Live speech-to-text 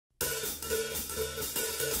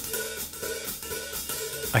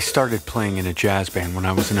I started playing in a jazz band when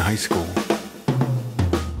I was in high school.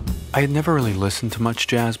 I had never really listened to much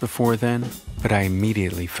jazz before then, but I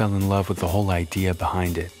immediately fell in love with the whole idea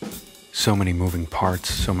behind it. So many moving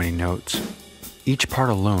parts, so many notes. Each part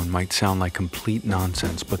alone might sound like complete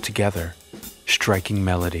nonsense, but together, striking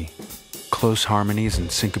melody, close harmonies and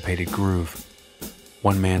syncopated groove.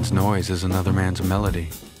 One man's noise is another man's melody.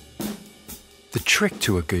 The trick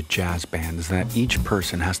to a good jazz band is that each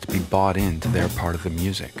person has to be bought into their part of the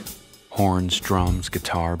music. Horns, drums,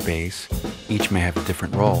 guitar, bass, each may have a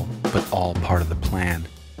different role, but all part of the plan.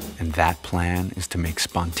 And that plan is to make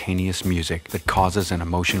spontaneous music that causes an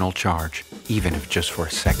emotional charge, even if just for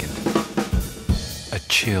a second. A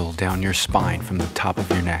chill down your spine from the top of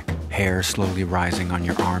your neck, hair slowly rising on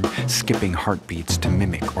your arm, skipping heartbeats to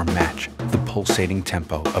mimic or match the pulsating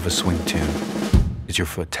tempo of a swing tune. Is your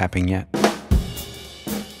foot tapping yet?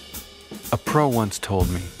 A pro once told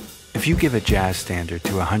me, if you give a jazz standard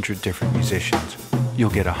to 100 different musicians, you'll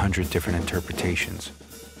get 100 different interpretations,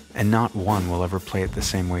 and not one will ever play it the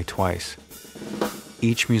same way twice.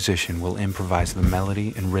 Each musician will improvise the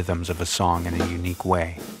melody and rhythms of a song in a unique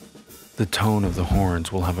way. The tone of the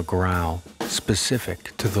horns will have a growl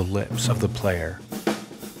specific to the lips of the player.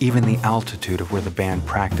 Even the altitude of where the band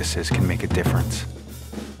practices can make a difference.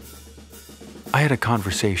 I had a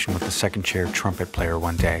conversation with the second chair trumpet player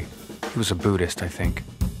one day. He was a Buddhist, I think.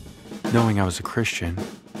 Knowing I was a Christian,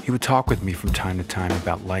 he would talk with me from time to time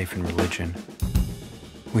about life and religion.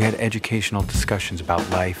 We had educational discussions about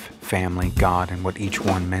life, family, God, and what each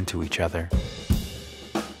one meant to each other.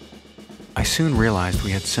 I soon realized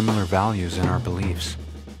we had similar values in our beliefs.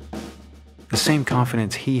 The same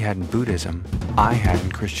confidence he had in Buddhism, I had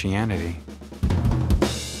in Christianity.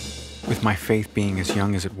 With my faith being as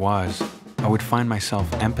young as it was, I would find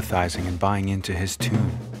myself empathizing and buying into his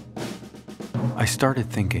tune. I started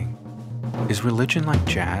thinking, is religion like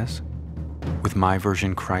jazz, with my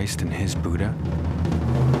version Christ and his Buddha?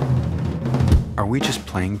 Are we just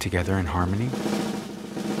playing together in harmony?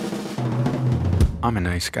 I'm a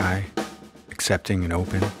nice guy, accepting and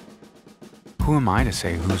open. Who am I to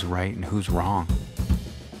say who's right and who's wrong?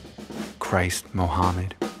 Christ,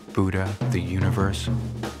 Mohammed, Buddha, the universe.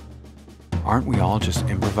 Aren't we all just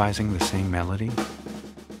improvising the same melody?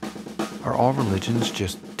 Are all religions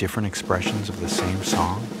just different expressions of the same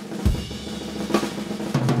song?